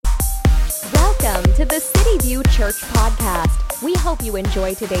Welcome to the City View Church podcast. We hope you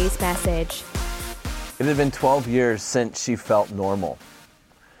enjoy today's message. It had been 12 years since she felt normal,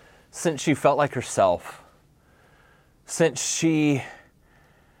 since she felt like herself, since she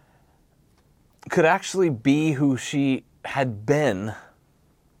could actually be who she had been.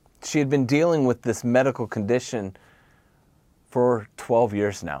 She had been dealing with this medical condition for 12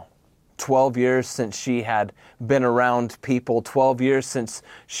 years now. 12 years since she had been around people, 12 years since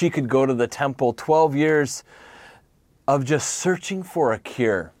she could go to the temple, 12 years of just searching for a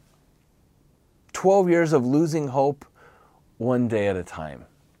cure. 12 years of losing hope one day at a time.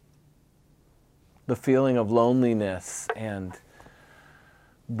 The feeling of loneliness and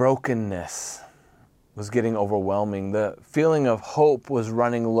brokenness was getting overwhelming. The feeling of hope was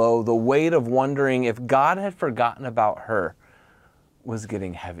running low. The weight of wondering if God had forgotten about her was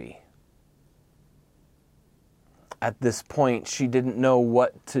getting heavy. At this point, she didn't know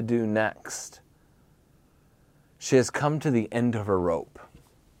what to do next. She has come to the end of her rope.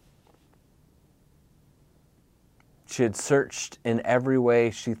 She had searched in every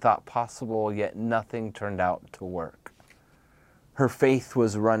way she thought possible, yet nothing turned out to work. Her faith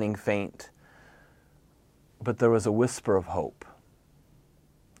was running faint, but there was a whisper of hope.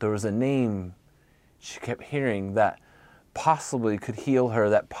 There was a name she kept hearing that possibly could heal her,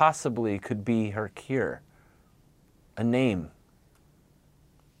 that possibly could be her cure. A name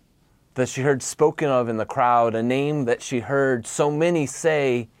that she heard spoken of in the crowd, a name that she heard so many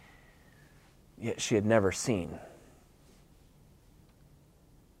say, yet she had never seen.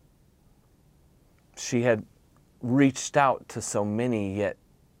 She had reached out to so many, yet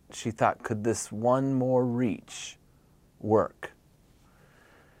she thought, could this one more reach work?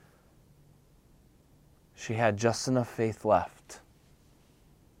 She had just enough faith left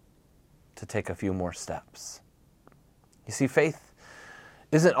to take a few more steps. You see, faith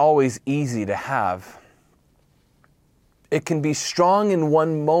isn't always easy to have. It can be strong in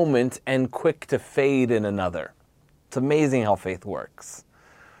one moment and quick to fade in another. It's amazing how faith works.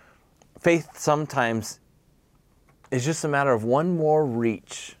 Faith sometimes is just a matter of one more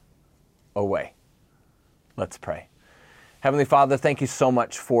reach away. Let's pray. Heavenly Father, thank you so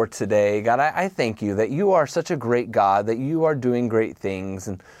much for today. God, I thank you that you are such a great God, that you are doing great things.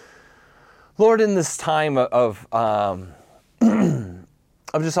 And Lord, in this time of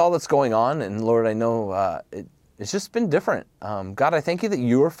just all that's going on, and Lord, I know it's just been different. God, I thank you that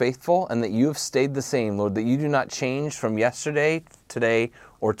you are faithful and that you have stayed the same, Lord, that you do not change from yesterday, today,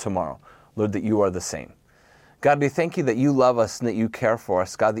 or tomorrow. Lord, that you are the same. God, we thank you that you love us and that you care for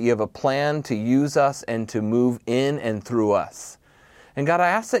us. God, that you have a plan to use us and to move in and through us. And God, I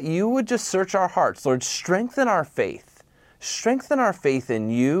ask that you would just search our hearts. Lord, strengthen our faith. Strengthen our faith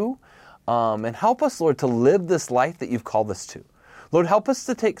in you. And help us, Lord, to live this life that you've called us to. Lord, help us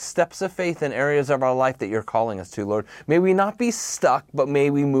to take steps of faith in areas of our life that you're calling us to, Lord. May we not be stuck, but may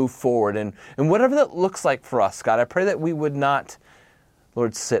we move forward. And whatever that looks like for us, God, I pray that we would not,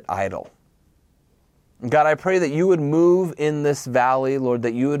 Lord, sit idle. God, I pray that you would move in this valley, Lord,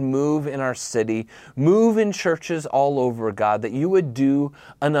 that you would move in our city, move in churches all over, God, that you would do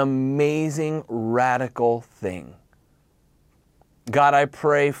an amazing, radical thing. God, I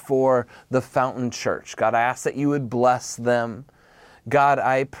pray for the Fountain Church. God, I ask that you would bless them. God,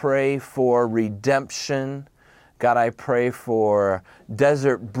 I pray for redemption. God, I pray for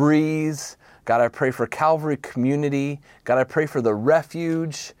Desert Breeze. God, I pray for Calvary Community. God, I pray for the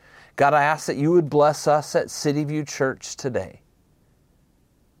Refuge. God, I ask that you would bless us at City View Church today.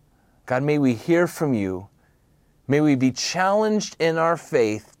 God, may we hear from you. May we be challenged in our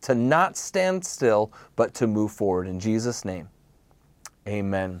faith to not stand still, but to move forward. In Jesus' name,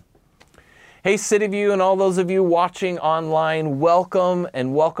 amen. Hey, City View and all those of you watching online, welcome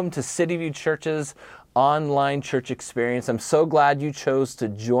and welcome to City View Church's online church experience. I'm so glad you chose to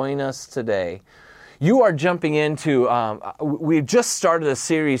join us today. You are jumping into, we've just started a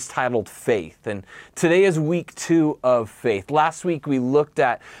series titled Faith, and today is week 2 of Faith. Last week we looked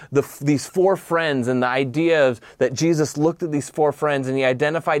at these 4 friends and the idea of that Jesus looked at these 4 friends and he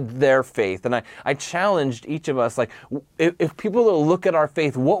identified their faith. And I challenged each of us, like, if people were to look at our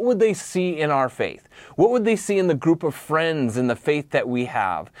faith, what would they see in our faith? What would they see in the group of friends and the faith that we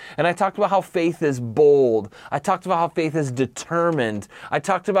have? And I talked about how faith is bold. I talked about how faith is determined. I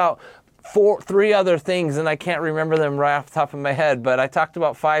talked about 3 other things, and I can't remember them right off the top of my head, but I talked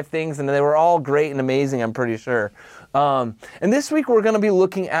about 5 things, and they were all great and amazing, I'm pretty sure. And this week we're going to be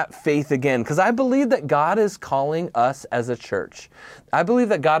looking at faith again, because I believe that God is calling us as a church. I believe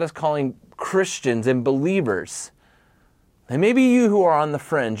that God is calling Christians and believers. And maybe you who are on the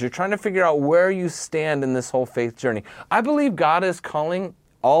fringe, you're trying to figure out where you stand in this whole faith journey. I believe God is calling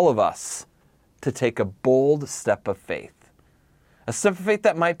all of us to take a bold step of faith. A step of faith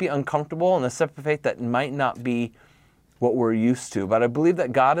that might be uncomfortable and a step of faith that might not be what we're used to. But I believe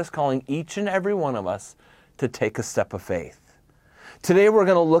that God is calling each and every one of us to take a step of faith. Today we're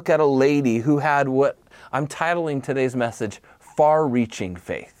going to look at a lady who had what I'm titling today's message, Far-Reaching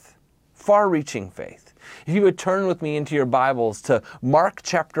Faith. Far-Reaching faith. If you would turn with me into your Bibles to Mark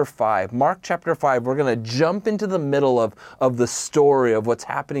chapter 5. Mark chapter 5, we're going to jump into the middle of the story of what's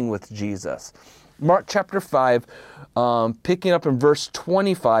happening with Jesus. Mark chapter 5, picking up in verse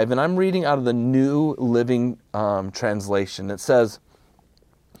 25, and I'm reading out of the New Living Translation. It says,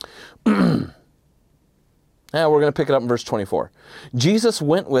 we're going to pick it up in verse 24. Jesus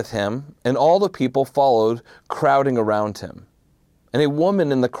went with him, and all the people followed, crowding around him. And a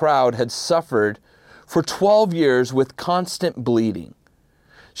woman in the crowd had suffered for 12 years with constant bleeding.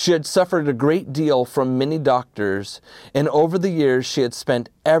 She had suffered a great deal from many doctors, and over the years she had spent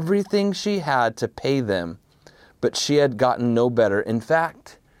everything she had to pay them, but she had gotten no better. In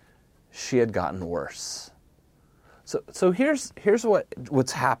fact, she had gotten worse. So here's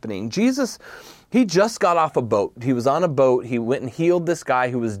what's happening. Jesus, he just got off a boat. He was on a boat. He went and healed this guy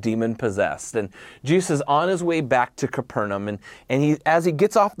who was demon-possessed. And Jesus is on his way back to Capernaum. And as he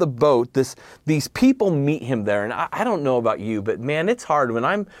gets off the boat, these people meet him there. And I don't know about you, but man, it's hard when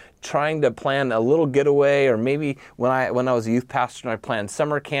I'm trying to plan a little getaway, or maybe when I was a youth pastor and I planned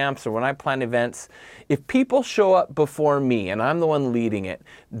summer camps, or when I plan events. If people show up before me and I'm the one leading it,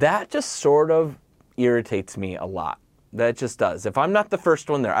 that just sort of irritates me a lot. That just does. If I'm not the first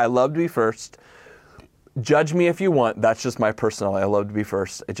one there, I love to be first. Judge me if you want. That's just my personality. I love to be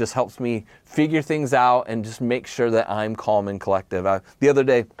first. It just helps me figure things out and just make sure that I'm calm and collective. The other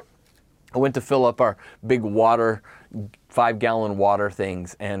day, I went to fill up our big 5-gallon water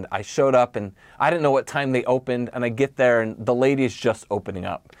things, and I showed up and I didn't know what time they opened, and I get there and the lady is just opening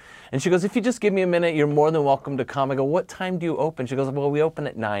up. And she goes, if you just give me a minute, you're more than welcome to come. I go, what time do you open? She goes, well, we open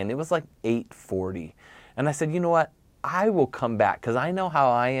at 9. It was like 8:40. And I said, you know what? I will come back, because I know how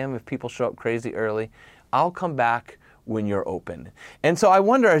I am if people show up crazy early. I'll come back when you're open. And so I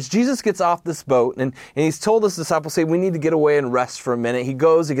wonder, as Jesus gets off this boat, and he's told his disciples, say, we need to get away and rest for a minute. He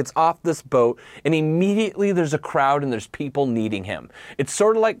goes, he gets off this boat, and immediately there's a crowd and there's people needing him. It's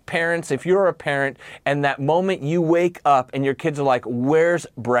sort of like parents, if you're a parent, and that moment you wake up and your kids are like, where's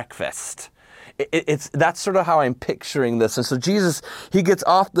breakfast? That's sort of how I'm picturing this. And so Jesus, he gets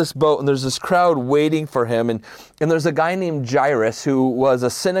off this boat and there's this crowd waiting for him. And there's a guy named Jairus who was a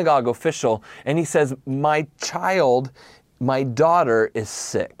synagogue official. And he says, my daughter is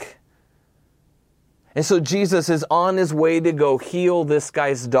sick. And so Jesus is on his way to go heal this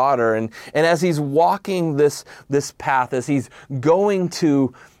guy's daughter. And as he's walking this path, as he's going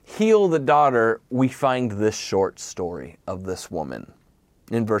to heal the daughter, we find this short story of this woman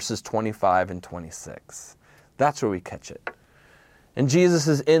in verses 25 and 26. That's where we catch it. And Jesus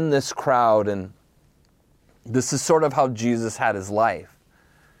is in this crowd, and this is sort of how Jesus had his life.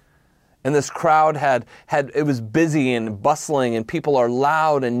 And this crowd it was busy and bustling, and people are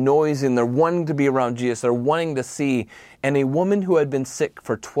loud and noisy, and they're wanting to be around Jesus. They're wanting to see. And a woman who had been sick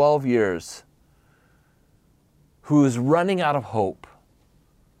for 12 years, who is running out of hope,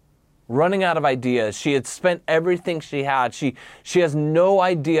 running out of ideas. She had spent everything she had. She has no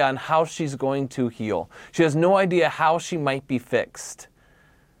idea on how she's going to heal. She has no idea how she might be fixed.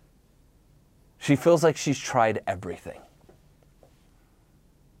 She feels like she's tried everything.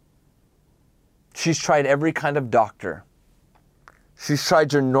 She's tried every kind of doctor. She's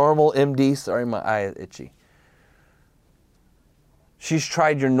tried your normal MD. Sorry, my eye is itchy. She's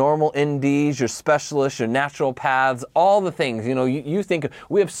tried your normal NDs, your specialists, your naturopaths, all the things. You know, you think,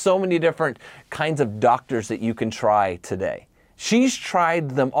 we have so many different kinds of doctors that you can try today. She's tried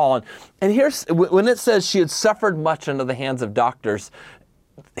them all. And here's, when it says she had suffered much under the hands of doctors,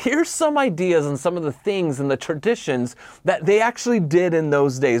 here's some ideas and some of the things and the traditions that they actually did in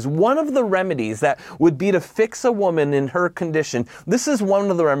those days. One of the remedies that would be to fix a woman in her condition. This is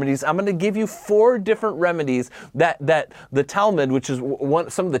one of the remedies. I'm going to give you 4 different remedies that the Talmud, which is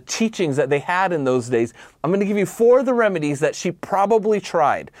some of the teachings that they had in those days. I'm going to give you 4 of the remedies that she probably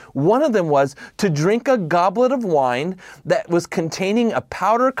tried. One of them was to drink a goblet of wine that was containing a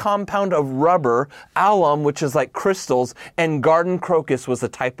powder compound of rubber, alum, which is like crystals, and garden crocus was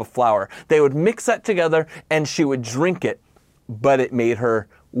a type of flower. They would mix that together and she would drink it, but it made her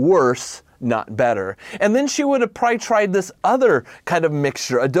worse, not better. And then she would have probably tried this other kind of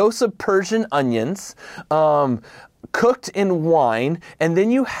mixture, a dose of Persian onions, cooked in wine, and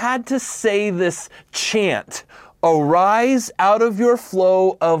then you had to say this chant arise out of your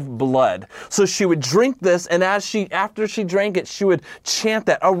flow of blood. So she would drink this, and after she drank it, she would chant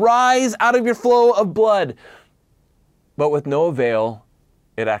that, arise out of your flow of blood. But with no avail,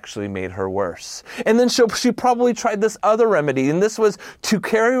 it actually made her worse. And then she probably tried this other remedy, and this was to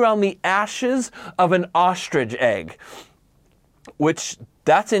carry around the ashes of an ostrich egg, which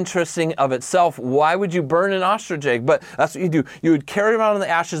that's interesting of itself. Why would you burn an ostrich egg? But that's what you do. You would carry around the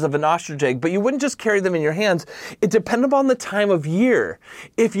ashes of an ostrich egg, but you wouldn't just carry them in your hands. It depended upon the time of year.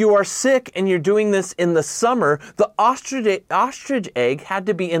 If you are sick and you're doing this in the summer, the ostrich egg had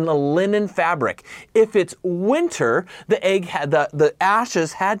to be in the linen fabric. If it's winter, the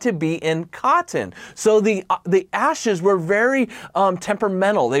ashes had to be in cotton. So the ashes were very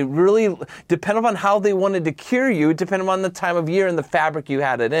temperamental. They really depended on how they wanted to cure you, depended on the time of year and the fabric you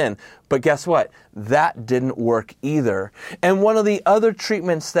had it in. But guess what? That didn't work either. And one of the other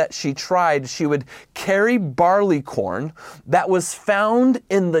treatments that she tried, she would carry barley corn that was found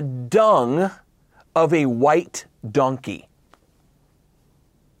in the dung of a white donkey.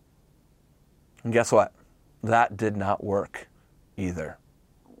 And guess what? That did not work either.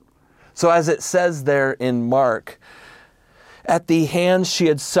 So as it says there in Mark, at the hands she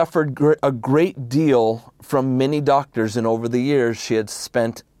had suffered a great deal from many doctors, and over the years she had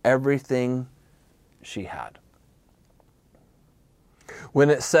spent everything she had. When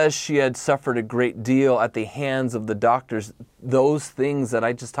it says she had suffered a great deal at the hands of the doctors, those things that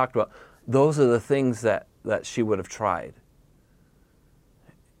I just talked about, those are the things that she would have tried.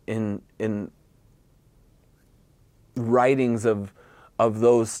 In writings of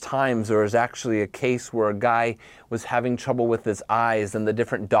those times, there was actually a case where a guy was having trouble with his eyes, and the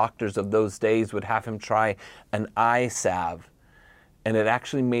different doctors of those days would have him try an eye salve, and it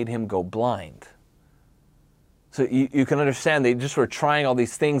actually made him go blind. So you can understand, they just were trying all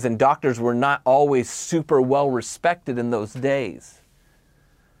these things, and doctors were not always super well respected in those days.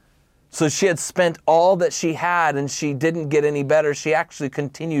 So she had spent all that she had, and she didn't get any better. She actually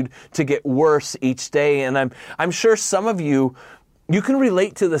continued to get worse each day. And I'm sure some of you can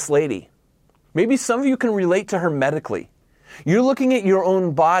relate to this lady. Maybe some of you can relate to her medically. You're looking at your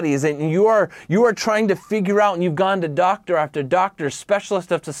own bodies, and you are trying to figure out, and you've gone to doctor after doctor,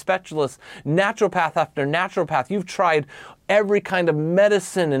 specialist after specialist, naturopath after naturopath. You've tried every kind of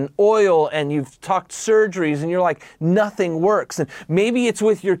medicine and oil, and you've talked surgeries, and you're like, nothing works. And maybe it's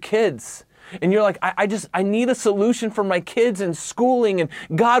with your kids. And you're like, I need a solution for my kids and schooling, and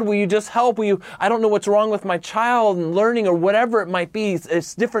God, will you just help? I don't know what's wrong with my child and learning or whatever it might be.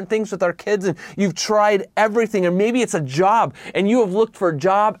 It's different things with our kids, and you've tried everything. Or maybe it's a job, and you have looked for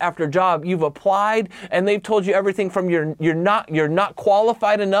job after job. You've applied, and they've told you everything from you're not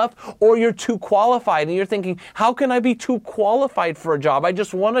qualified enough, or you're too qualified. And you're thinking, how can I be too qualified for a job? I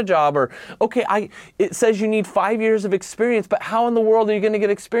just want a job. Or, okay, it says you need 5 years of experience, but how in the world are you going to get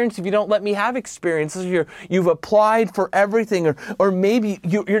experience if you don't let me have experiences? You've applied for everything, or maybe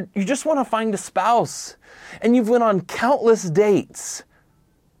you just want to find a spouse, and you've went on countless dates,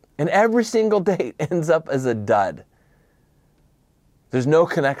 and every single date ends up as a dud. There's no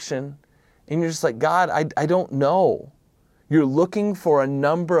connection, and you're just like, God, I don't know. You're looking for a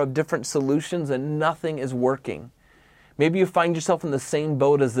number of different solutions, and nothing is working. Maybe you find yourself in the same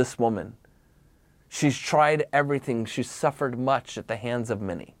boat as this woman. She's tried everything. She's suffered much at the hands of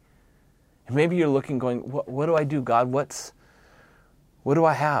many. And maybe you're looking, going, what do I do, God? What do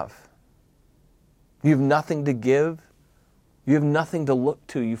I have? You have nothing to give. You have nothing to look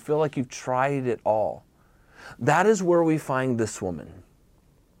to. You feel like you've tried it all. That is where we find this woman.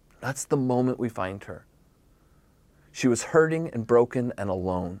 That's the moment we find her. She was hurting and broken and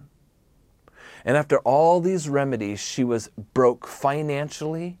alone. And after all these remedies, she was broke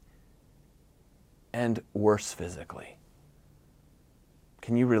financially and worse physically.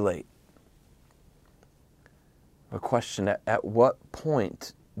 Can you relate? A question, at what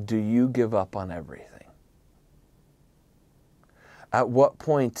point do you give up on everything? At what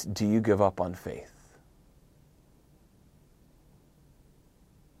point do you give up on faith?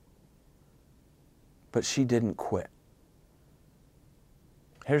 But she didn't quit.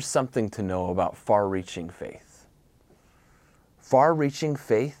 Here's something to know about far-reaching faith. Far-reaching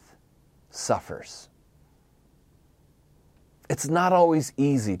faith suffers. It's not always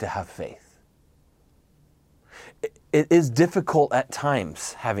easy to have faith. It is difficult at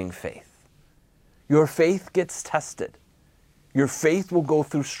times having faith. Your faith gets tested. Your faith will go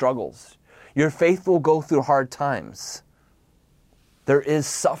through struggles. Your faith will go through hard times. There is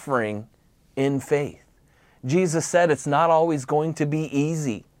suffering in faith. Jesus said it's not always going to be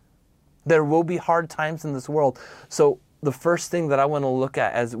easy. There will be hard times in this world. So the first thing that I want to look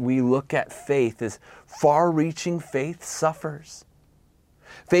at as we look at faith is far-reaching faith suffers.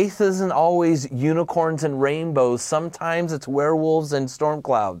 Faith isn't always unicorns and rainbows. Sometimes it's werewolves and storm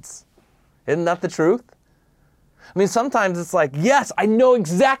clouds. Isn't that the truth? I mean, sometimes it's like, yes, I know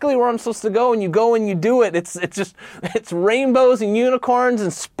exactly where I'm supposed to go, and you go and you do it. It's rainbows and unicorns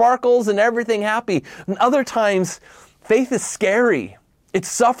and sparkles and everything happy. And other times, faith is scary. It's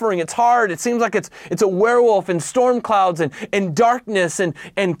suffering. It's hard. It seems like it's a werewolf and storm clouds and darkness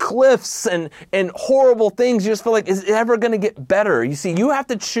and cliffs and horrible things. You just feel like, is it ever going to get better? You see, you have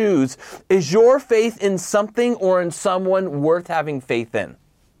to choose, is your faith in something or in someone worth having faith in?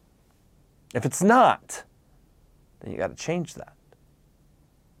 If it's not, then you got to change that.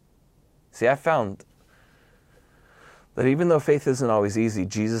 See, I found that even though faith isn't always easy,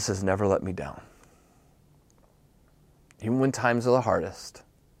 Jesus has never let me down. Even when times are the hardest,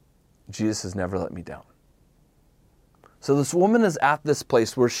 Jesus has never let me down. So this woman is at this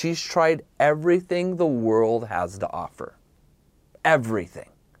place where she's tried everything the world has to offer. Everything.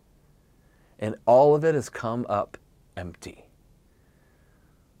 And all of it has come up empty.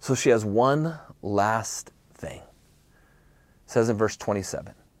 So she has one last thing. It says in verse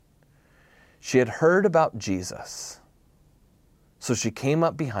 27, she had heard about Jesus. So she came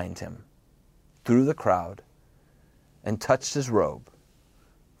up behind him through the crowd and touched his robe,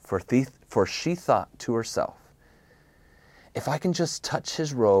 for she thought to herself, if I can just touch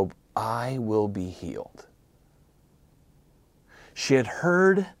his robe, I will be healed. She had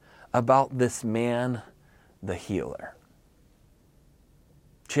heard about this man, the healer.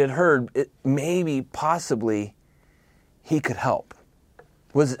 She had heard maybe, possibly, he could help.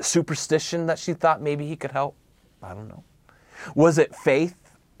 Was it superstition that she thought maybe he could help? I don't know. Was it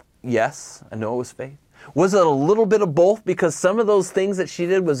faith? Yes, I know it was faith. Was it a little bit of both? Because some of those things that she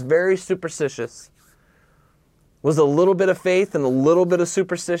did was very superstitious. Was it a little bit of faith and a little bit of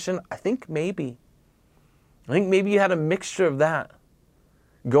superstition? I think maybe. I think maybe you had a mixture of that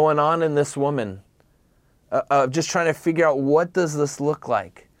going on in this woman. Just trying to figure out, what does this look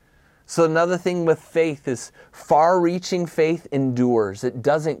like? So another thing with faith is far-reaching faith endures. It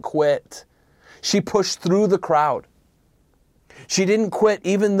doesn't quit. She pushed through the crowd. She didn't quit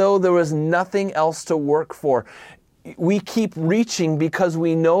even though there was nothing else to work for. We keep reaching because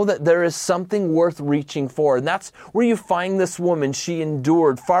we know that there is something worth reaching for. And that's where you find this woman. She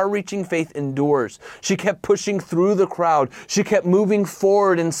endured. Far-reaching faith endures. She kept pushing through the crowd. She kept moving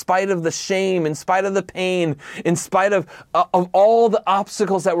forward in spite of the shame, in spite of the pain, in spite of all the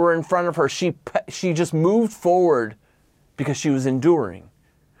obstacles that were in front of her. She just moved forward because she was enduring.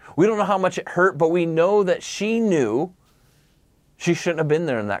 We don't know how much it hurt, but we know that she knew she shouldn't have been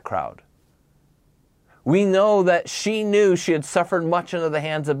there in that crowd. We know that she knew she had suffered much under the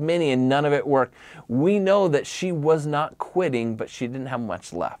hands of many and none of it worked. We know that she was not quitting, but she didn't have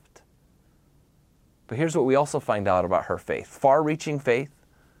much left. But here's what we also find out about her faith. Far-reaching faith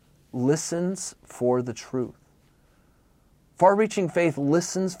listens for the truth. Far-reaching faith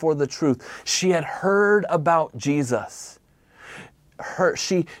listens for the truth. She had heard about Jesus.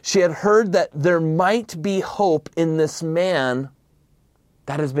 She had heard that there might be hope in this man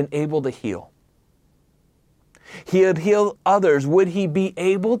that has been able to heal. He had healed others. Would he be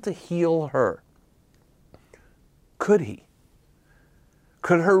able to heal her? Could he?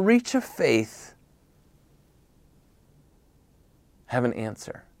 Could her reach of faith have an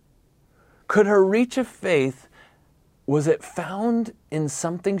answer? Could her reach of faith, was it found in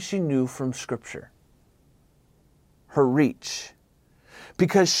something she knew from Scripture? Her reach.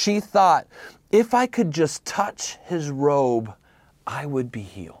 Because she thought, if I could just touch his robe, I would be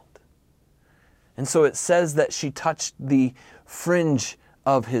healed. And so it says that she touched the fringe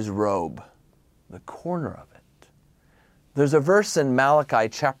of his robe, the corner of it. There's a verse in Malachi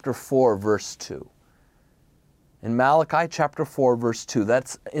chapter 4, verse 2. In Malachi chapter 4, verse 2,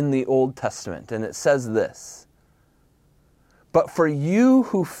 that's in the Old Testament, and it says this, "But for you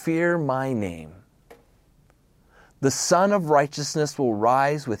who fear my name, the Son of Righteousness will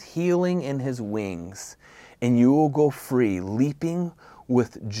rise with healing in his wings, and you will go free, leaping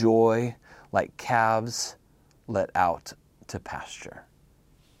with joy like calves let out to pasture."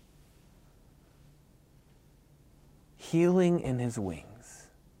 Healing in his wings.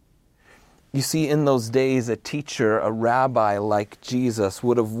 You see, in those days, a teacher, a rabbi like Jesus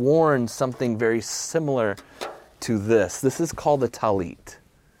would have worn something very similar to this. This is called a talit.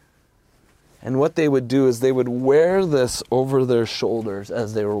 And what they would do is they would wear this over their shoulders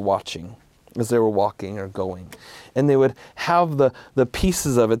as they were watching. as they were walking or going. And they would have the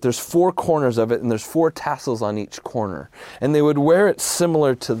pieces of it. There's 4 corners of it, and there's 4 tassels on each corner. And they would wear it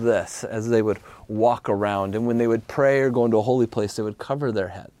similar to this as they would walk around. And when they would pray or go into a holy place, they would cover their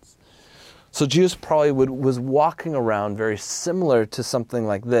heads. So Jesus probably was walking around very similar to something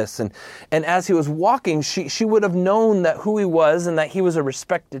like this. And as he was walking, she would have known that who he was and that he was a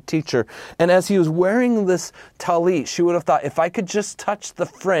respected teacher. And as he was wearing this talit, she would have thought, if I could just touch the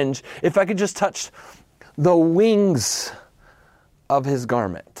fringe, if I could just touch the wings of his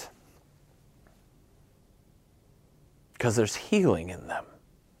garment. Because there's healing in them.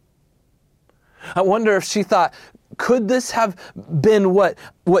 I wonder if she thought, could this have been what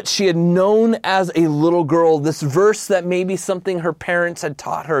she had known as a little girl, this verse that maybe something her parents had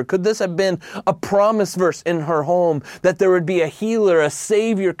taught her? Could this have been a promise verse in her home, that there would be a healer, a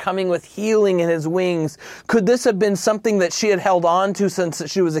savior coming with healing in his wings? Could this have been something that she had held on to since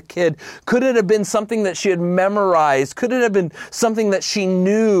she was a kid? Could it have been something that she had memorized? Could it have been something that she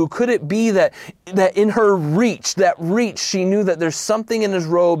knew? Could it be that in her reach, she knew that there's something in his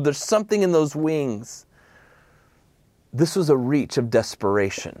robe, there's something in those wings? This was a reach of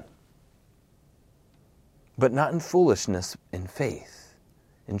desperation, but not in foolishness, in faith,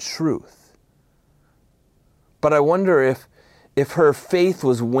 in truth. But I wonder if her faith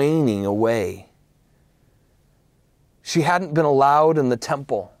was waning away. She hadn't been allowed in the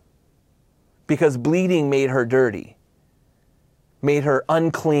temple because bleeding made her dirty, made her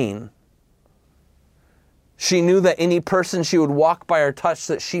unclean. She knew that any person she would walk by or touch,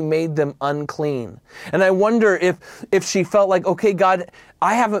 that she made them unclean. And I wonder if she felt like, okay, God,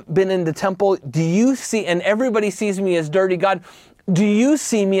 I haven't been in the temple. Do you see, and everybody sees me as dirty. God, do you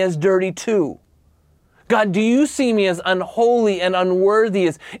see me as dirty too? God, do you see me as unholy and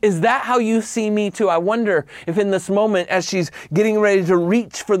unworthy? Is that how you see me too? I wonder if in this moment, as she's getting ready to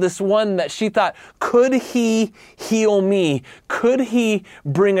reach for this one that she thought, could he heal me? Could he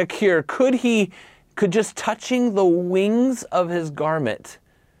bring a cure? Could just touching the wings of his garment,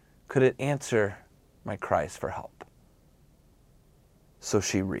 could it answer my cries for help? So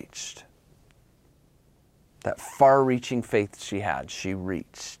she reached. That far-reaching faith she had, she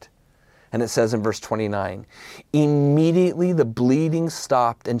reached. And it says in verse 29, immediately the bleeding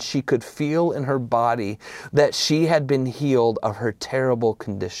stopped and she could feel in her body that she had been healed of her terrible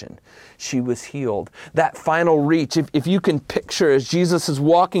condition. She was healed. That final reach, if you can picture as Jesus is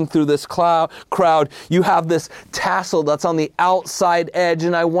walking through this crowd, you have this tassel that's on the outside edge.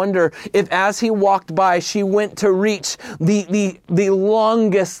 And I wonder if as he walked by, she went to reach the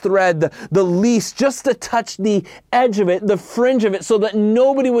longest thread, the least, just to touch the edge of it, the fringe of it, so that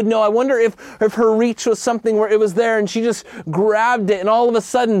nobody would know. I wonder if her reach was something where it was there and she just grabbed it, and all of a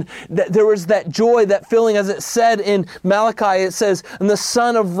sudden there was that joy, that feeling, as it said in Malachi, it says, and the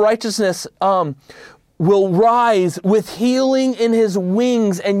Son of Righteousness will rise with healing in his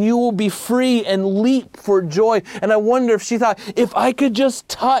wings, and you will be free and leap for joy. And I wonder if she thought, if I could just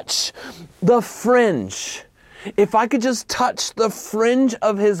touch the fringe, if I could just touch the fringe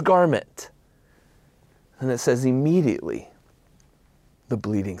of his garment. And it says immediately the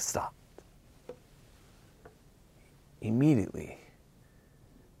bleeding stopped. Immediately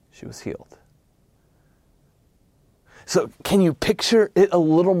she was healed. So can you picture it a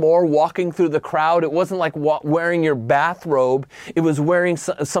little more walking through the crowd? It wasn't like wearing your bathrobe. It was wearing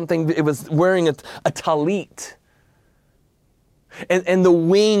something, it was wearing a talit. And the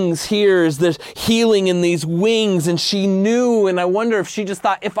wings here, is there's healing in these wings, and she knew, and I wonder if she just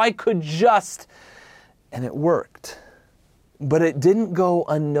thought, if I could just, and it worked. But it didn't go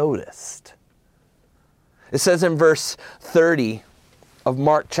unnoticed. It says in verse 30 of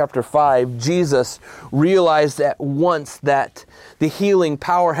Mark chapter 5, Jesus realized at once that the healing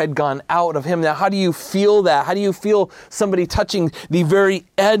power had gone out of him. Now, how do you feel that? How do you feel somebody touching the very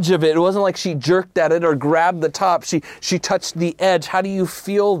edge of it? It wasn't like she jerked at it or grabbed the top. She touched the edge. How do you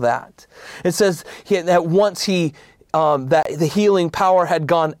feel that? It says that once that the healing power had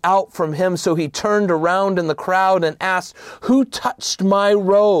gone out from him, so he turned around in the crowd and asked, "Who touched my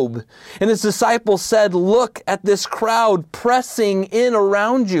robe?" And his disciples said, "Look at this crowd pressing in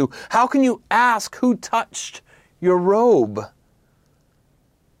around you. How can you ask who touched your robe?"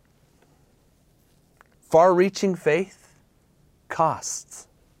 Far-reaching faith costs.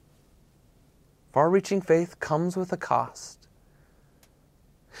 Far-reaching faith comes with a cost.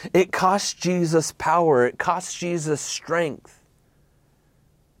 It cost Jesus power. It cost Jesus strength.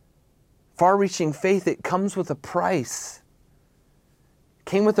 Far-reaching faith, it comes with a price. It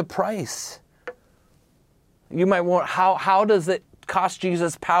came with a price. You might want, how does it cost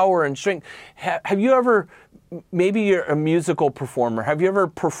Jesus power and strength? Have you ever, maybe you're a musical performer, have you ever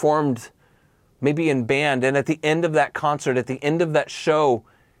performed maybe in band, and at the end of that concert, at the end of that show,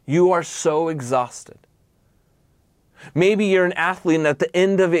 you are so exhausted. Maybe you're an athlete and at the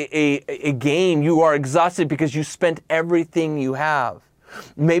end of a game, you are exhausted because you spent everything you have.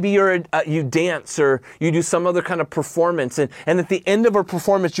 Maybe you dance or you do some other kind of performance, and at the end of a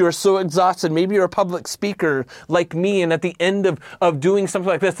performance, you are so exhausted. Maybe you're a public speaker like me, and at the end of doing something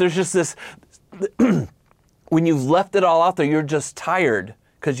like this, there's just this, when you've left it all out there, you're just tired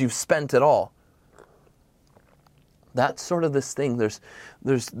because you've spent it all. That's sort of this thing. There's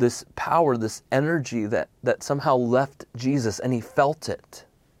this power, this energy that somehow left Jesus, and he felt it.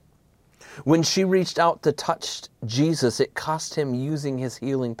 When she reached out to touch Jesus, it cost him using his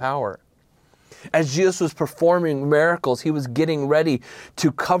healing power. As Jesus was performing miracles, he was getting ready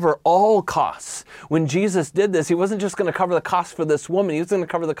to cover all costs. When Jesus did this, he wasn't just going to cover the cost for this woman. He was going to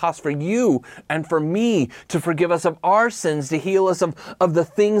cover the cost for you and for me, to forgive us of our sins, to heal us of the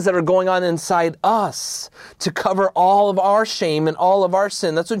things that are going on inside us, to cover all of our shame and all of our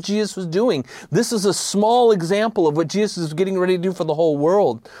sin. That's what Jesus was doing. This is a small example of what Jesus was getting ready to do for the whole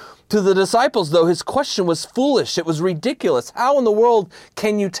world. To the disciples, though, his question was foolish. It was ridiculous. How in the world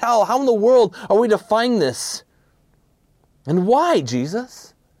can you tell? How in the world are we to find this? And why,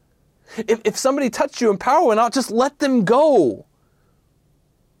 Jesus? If somebody touched you and power went out, just let them go.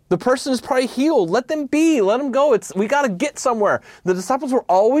 The person is probably healed. Let them be. Let them go. We got to get somewhere. The disciples were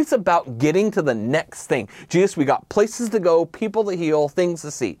always about getting to the next thing. Jesus, we got places to go, people to heal, things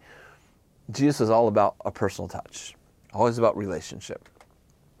to see. Jesus is all about a personal touch. Always about relationship.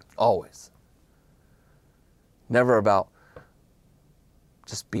 Always. Never about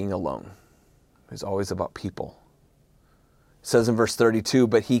just being alone. It's always about people. It says in verse 32,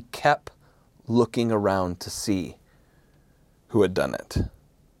 but he kept looking around to see who had done it.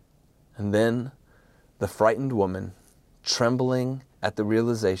 And then the frightened woman, trembling at the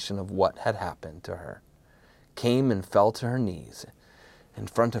realization of what had happened to her, came and fell to her knees in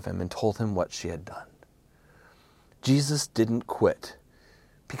front of him and told him what she had done. Jesus didn't quit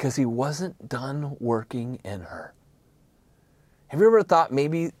because he wasn't done working in her. Have you ever thought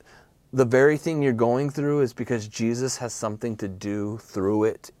maybe the very thing you're going through is because Jesus has something to do through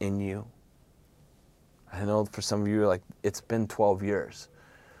it in you? I know for some of you, like, it's been 12 years.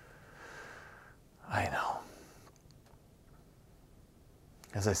 I know.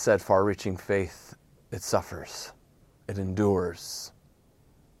 As I said, far-reaching faith, it suffers. It endures.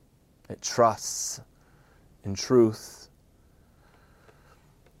 It trusts in truth.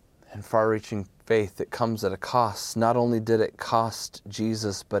 And far-reaching faith, it comes at a cost. Not only did it cost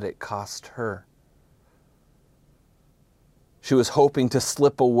Jesus, but it cost her. She was hoping to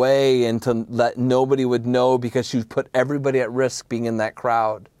slip away and to let nobody would know because she put everybody at risk being in that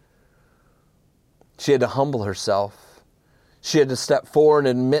crowd. She had to humble herself. She had to step forward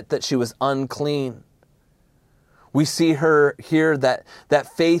and admit that she was unclean. We see her here that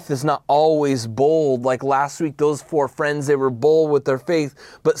faith is not always bold. Like last week, those 4 friends, they were bold with their faith.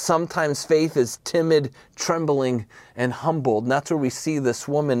 But sometimes faith is timid, trembling, and humbled. And that's where we see this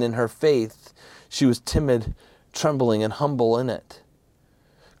woman in her faith. She was timid, trembling, and humble in it.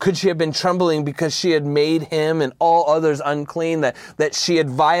 Could she have been trembling because she had made him and all others unclean, that she had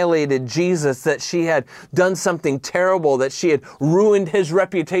violated Jesus, that she had done something terrible, that she had ruined his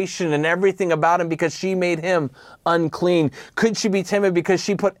reputation and everything about him because she made him unclean? Could she be timid because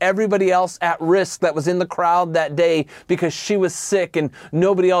she put everybody else at risk that was in the crowd that day because she was sick and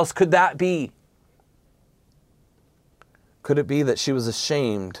nobody else? Could that be? Could it be that she was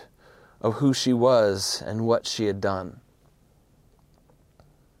ashamed of who she was and what she had done?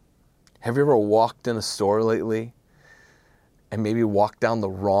 Have you ever walked in a store lately and maybe walked down the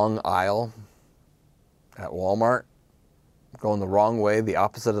wrong aisle at Walmart, going the wrong way, the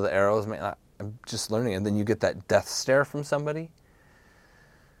opposite of the arrows? Man, I'm just learning. And then you get that death stare from somebody.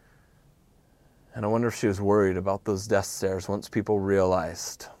 And I wonder if she was worried about those death stares once people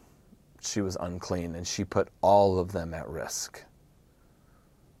realized she was unclean and she put all of them at risk.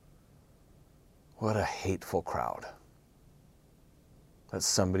 What a hateful crowd. That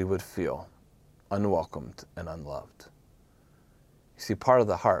somebody would feel unwelcomed and unloved. You see, part of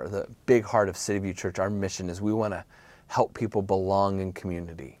the heart, the big heart of City View Church, our mission is we want to help people belong in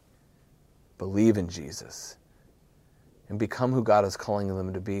community, believe in Jesus, and become who God is calling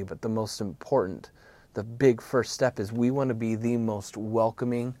them to be. But the most important, the big first step is we want to be the most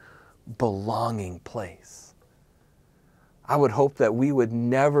welcoming, belonging place. I would hope that we would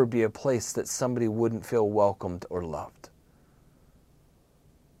never be a place that somebody wouldn't feel welcomed or loved.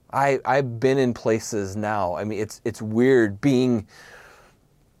 I've been in places now. I mean, it's weird being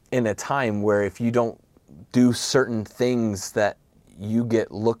in a time where if you don't do certain things that you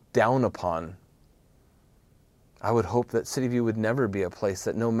get looked down upon I would hope that City View would never be a place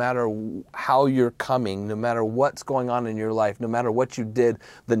that no matter how you're coming, no matter what's going on in your life, no matter what you did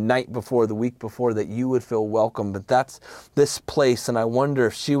the night before, the week before, that you would feel welcome. But that's this place, and I wonder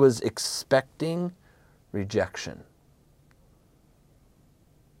if she was expecting rejection.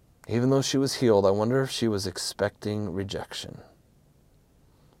 Even though she was healed, I wonder if she was expecting rejection.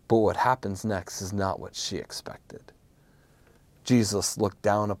 But what happens next is not what she expected. Jesus looked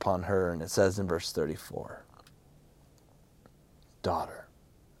down upon her, and it says in verse 34, "Daughter,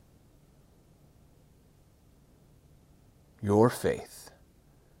 your faith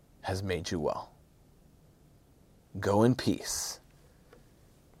has made you well. Go in peace.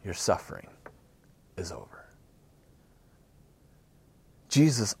 Your suffering is over."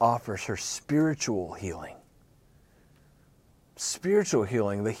 Jesus offers her spiritual healing. Spiritual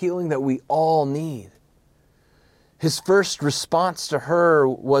healing, the healing that we all need. His first response to her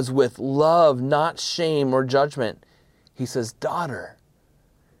was with love, not shame or judgment. He says, "Daughter."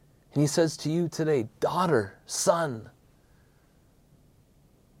 And he says to you today, daughter, son,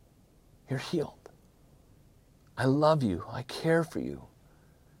 you're healed. I love you. I care for you.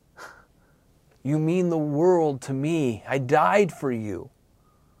 You mean the world to me. I died for you.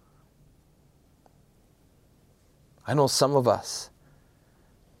 I know some of us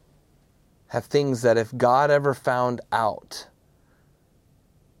have things that if God ever found out,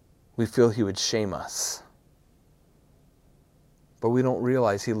 we feel he would shame us. But we don't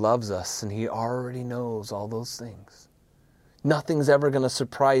realize he loves us and he already knows all those things. Nothing's ever going to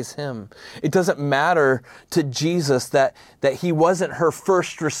surprise him. It doesn't matter to Jesus that he wasn't her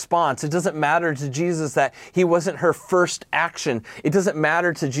first response. It doesn't matter to Jesus that he wasn't her first action. It doesn't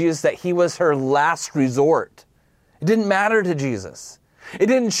matter to Jesus that he was her last resort. It didn't matter to Jesus. It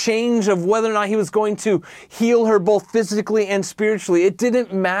didn't change of whether or not he was going to heal her both physically and spiritually. It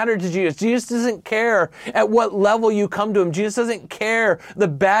didn't matter to Jesus. Jesus doesn't care at what level you come to him. Jesus doesn't care the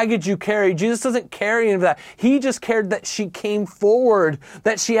baggage you carry. Jesus doesn't care any of that. He just cared that she came forward,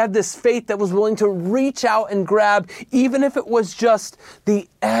 that she had this faith that was willing to reach out and grab, even if it was just the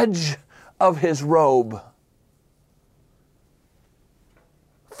edge of his robe.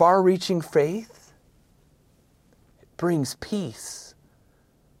 Far-reaching faith, it brings peace.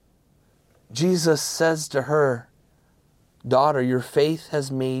 Jesus says to her, daughter, your faith has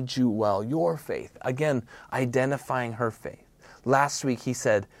made you well. Your faith. Again, identifying her faith. Last week he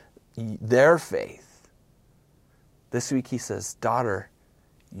said, their faith. This week he says, daughter,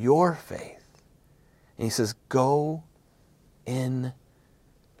 your faith. And he says, go in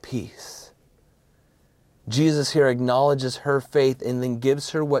peace. Jesus here acknowledges her faith and then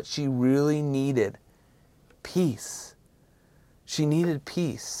gives her what she really needed. Peace. She needed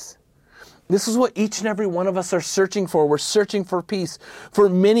peace. This is what each and every one of us are searching for. We're searching for peace. For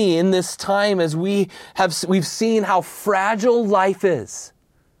many in this time, as we've seen how fragile life is.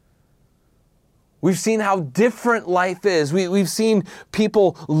 We've seen how different life is. We've seen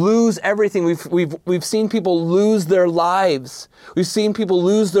people lose everything. We've seen people lose their lives. We've seen people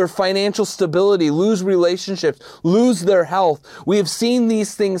lose their financial stability, lose relationships, lose their health. We have seen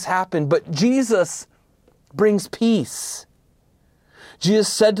these things happen, but Jesus brings peace.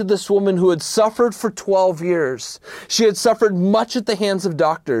 Jesus said to this woman who had suffered for 12 years, she had suffered much at the hands of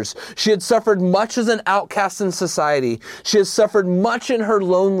doctors. She had suffered much as an outcast in society. She has suffered much in her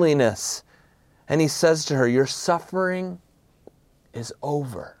loneliness. And he says to her, your suffering is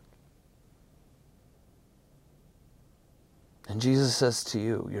over. And Jesus says to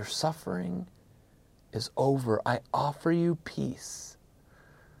you, your suffering is over. I offer you peace,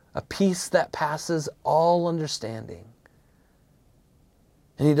 a peace that passes all understanding.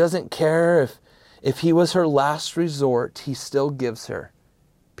 And he doesn't care if he was her last resort, he still gives her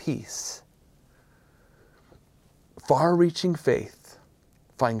peace. Far-reaching faith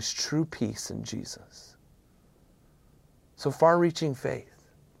finds true peace in Jesus. So far-reaching faith,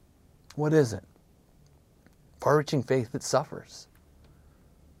 what is it? Far-reaching faith, it suffers.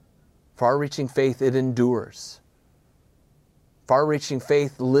 Far-reaching faith, it endures. Far-reaching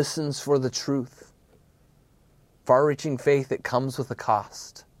faith listens for the truth. Far-reaching faith, it comes with a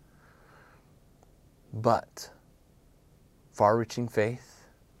cost. But far-reaching faith,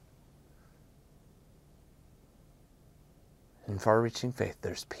 in far-reaching faith,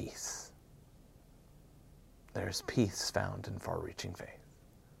 there's peace. There's peace found in far-reaching faith.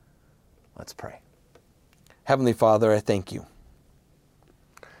 Let's pray. Heavenly Father, I thank you.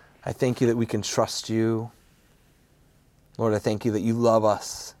 I thank you that we can trust you. Lord, I thank you that you love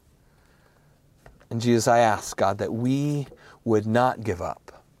us. And Jesus, I ask, God, that we would not give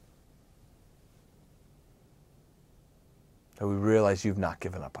up. That we realize you've not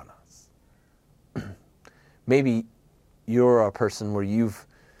given up on us. Maybe you're a person where you've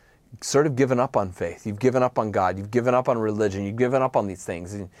sort of given up on faith. You've given up on God. You've given up on religion. You've given up on these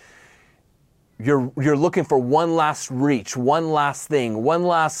things. And you're looking for one last reach, one last thing, one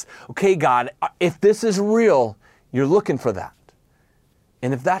last, okay, God, if this is real, you're looking for that.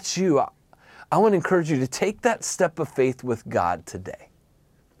 And if that's you, I want to encourage you to take that step of faith with God today.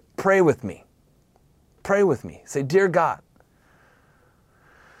 Pray with me. Pray with me. Say, dear God,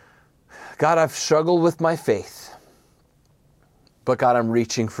 God, I've struggled with my faith, but God, I'm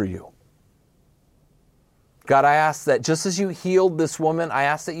reaching for you. God, I ask that just as you healed this woman, I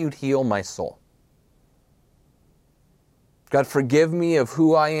ask that you'd heal my soul. God, forgive me of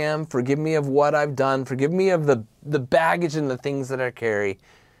who I am. Forgive me of what I've done. Forgive me of the baggage and the things that I carry.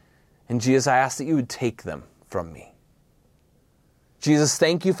 And Jesus, I ask that you would take them from me. Jesus,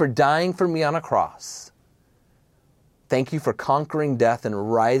 thank you for dying for me on a cross. Thank you for conquering death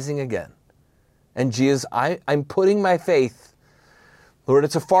and rising again. And Jesus, I'm putting my faith, Lord,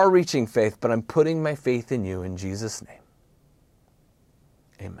 it's a far-reaching faith, but I'm putting my faith in you in Jesus' name.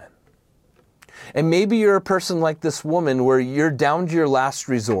 Amen. And maybe you're a person like this woman where you're down to your last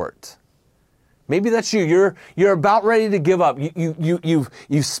resort. Maybe that's you. You're about ready to give up.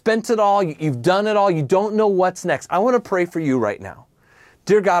 You've spent it all. You've done it all. You don't know what's next. I want to pray for you right now.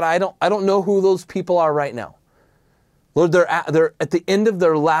 Dear God, I don't know who those people are right now. Lord, they're at the end of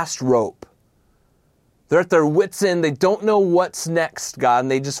their last rope. They're at their wits' end. They don't know what's next, God,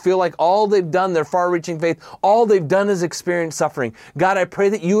 and they just feel like all they've done, their far-reaching faith, all they've done is experience suffering. God, I pray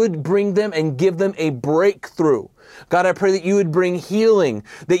that you would bring them and give them a breakthrough. God, I pray that you would bring healing,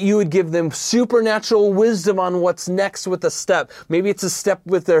 that you would give them supernatural wisdom on what's next with a step. Maybe it's a step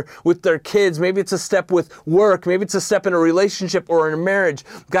with their kids. Maybe it's a step with work. Maybe it's a step in a relationship or in a marriage.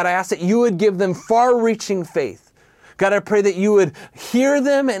 God, I ask that you would give them far-reaching faith. God, I pray that you would hear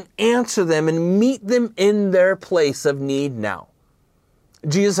them and answer them and meet them in their place of need now.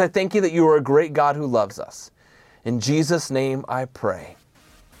 Jesus, I thank you that you are a great God who loves us. In Jesus' name I pray.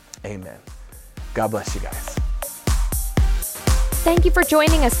 Amen. God bless you guys. Thank you for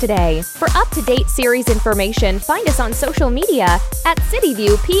joining us today. For up-to-date series information, find us on social media at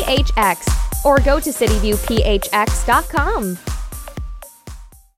CityViewPHX or go to cityviewphx.com.